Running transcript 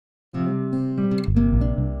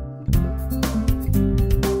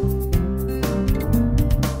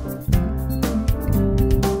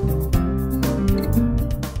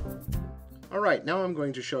Alright, now I'm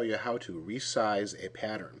going to show you how to resize a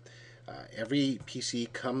pattern. Every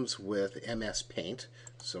PC comes with MS Paint,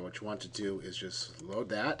 so what you want to do is just load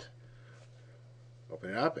that,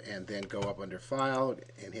 open it up, and then go up under File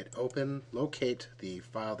and hit Open, locate the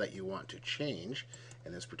file that you want to change.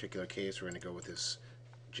 In this particular case, we're going to go with this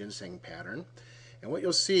ginseng pattern. And what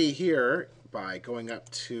you'll see here by going up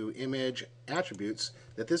to Image Attributes,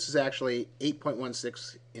 that this is actually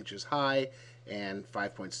 8.16 inches high and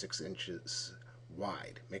 5.6 inches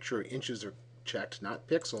wide. Make sure inches are checked, not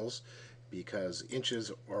pixels, because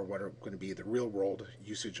inches are what are going to be the real world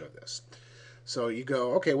usage of this. So you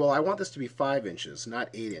go, okay, well, I want this to be 5 inches, not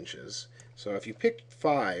 8 inches. So if you pick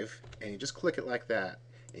 5 and you just click it like that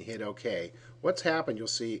and hit OK, what's happened, you'll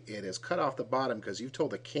see it is cut off the bottom because you've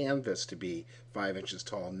told the canvas to be 5 inches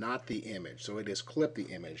tall, not the image. So it has clipped the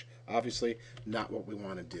image. Obviously, not what we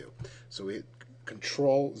want to do. So we hit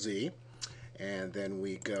Control Z, and then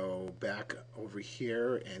we go back over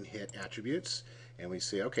here and hit Attributes, and we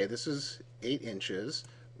see, okay, this is 8 inches.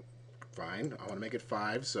 Fine, I want to make it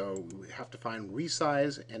 5, so we have to find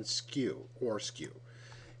resize and skew, or skew.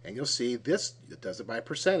 And you'll see this, it does it by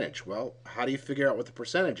percentage. Well, how do you figure out what the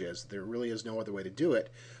percentage is? There really is no other way to do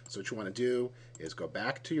it. So what you want to do is go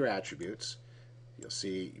back to your attributes. You'll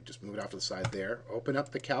see, you just move it off to the side there. Open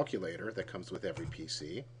up the calculator that comes with every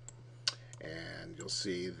PC. And you'll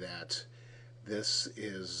see that this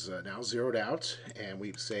is now zeroed out. And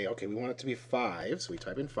we say, okay, we want it to be 5. So we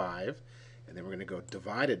type in 5. And then we're going to go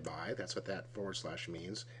divided by, that's what that /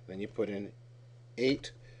 means. And then you put in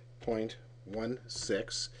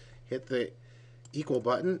 8.16, hit the equal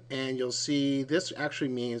button, and you'll see this actually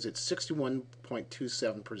means it's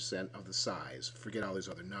 61.27% of the size. Forget all these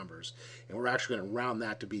other numbers. And we're actually going to round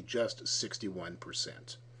that to be just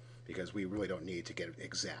 61%, because we really don't need to get it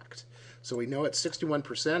exact. So we know it's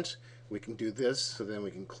 61%. We can do this, so then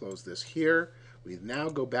we can close this here. We now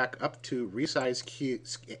go back up to resize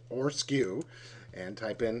or skew and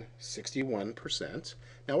type in 61%.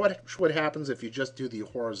 Now what happens if you just do the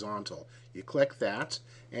horizontal? You click that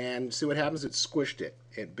and see what happens. It squished it.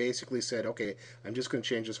 It basically said, okay, I'm just going to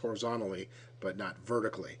change this horizontally but not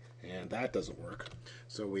vertically, and that doesn't work.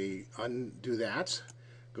 So we undo that,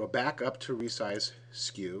 go back up to resize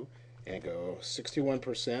skew and go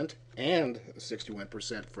 61% and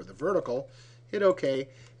 61% for the vertical. Hit OK,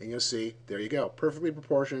 and you'll see, there you go, perfectly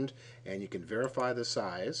proportioned, and you can verify the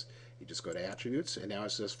size. You just go to Attributes, and now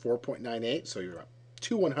it says 4.98, so you're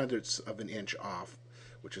 2/100ths of an inch off,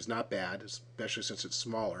 which is not bad, especially since it's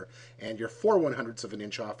smaller, and you're 4/100ths of an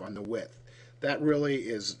inch off on the width. That really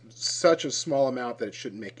is such a small amount that it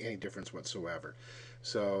shouldn't make any difference whatsoever.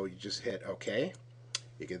 So you just hit OK.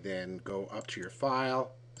 You can then go up to your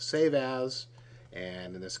file, Save As,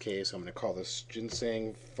 and in this case, I'm going to call this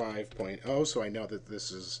Ginseng 5.0, so I know that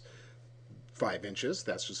this is 5 inches.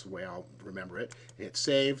 That's just the way I'll remember it. Hit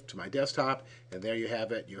Save to my desktop, and there you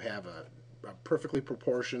have it. You have a perfectly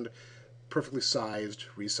proportioned, perfectly sized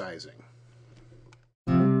resizing.